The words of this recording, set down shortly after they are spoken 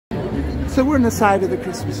So we're on the side of the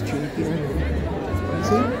Christmas tree here.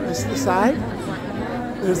 See, this is the side.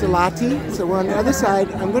 There's a latte. So we're on the other side.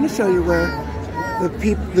 I'm going to show you where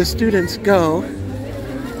the students go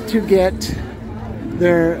to get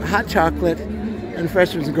their hot chocolate and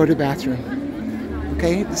refreshments and go to the bathroom.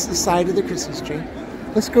 Okay, this is the side of the Christmas tree.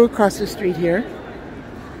 Let's go across the street here.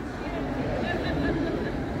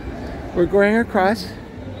 We're going across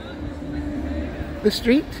the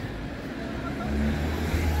street.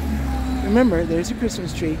 Remember, there's a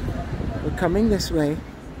Christmas tree. We're coming this way.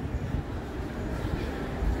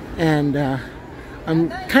 And I'm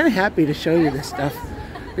kind of happy to show you this stuff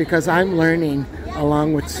because I'm learning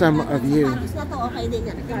along with some of you.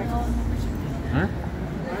 Huh?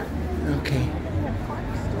 Okay.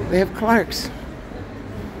 They have Clark's.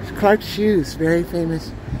 Clark's Shoes, very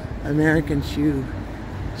famous American shoe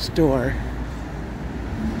store.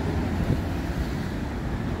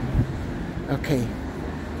 Okay.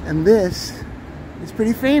 And this is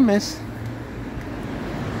pretty famous.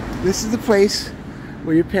 This is the place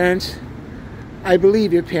where your parents, I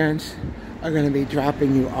believe your parents, are going to be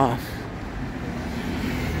dropping you off.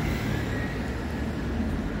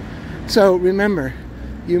 So remember,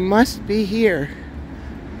 you must be here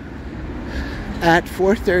at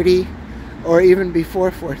 4:30 or even before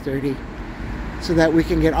 4:30 so that we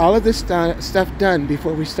can get all of this stuff done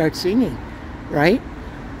before we start singing, right?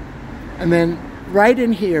 And then right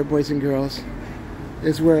in here, boys and girls,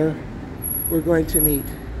 is where we're going to meet.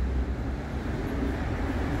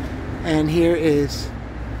 And here is,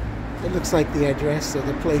 it looks like the address of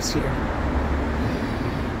the place here.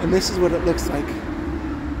 And this is what it looks like.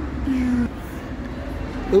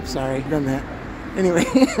 Oops, sorry, done that. Anyway,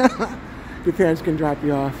 your parents can drop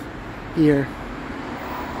you off here.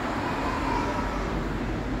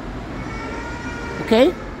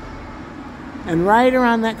 Okay? And right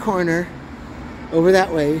around that corner, over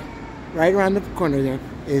that way, right around the corner there,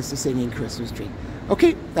 is the singing Christmas tree.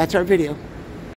 Okay, that's our video.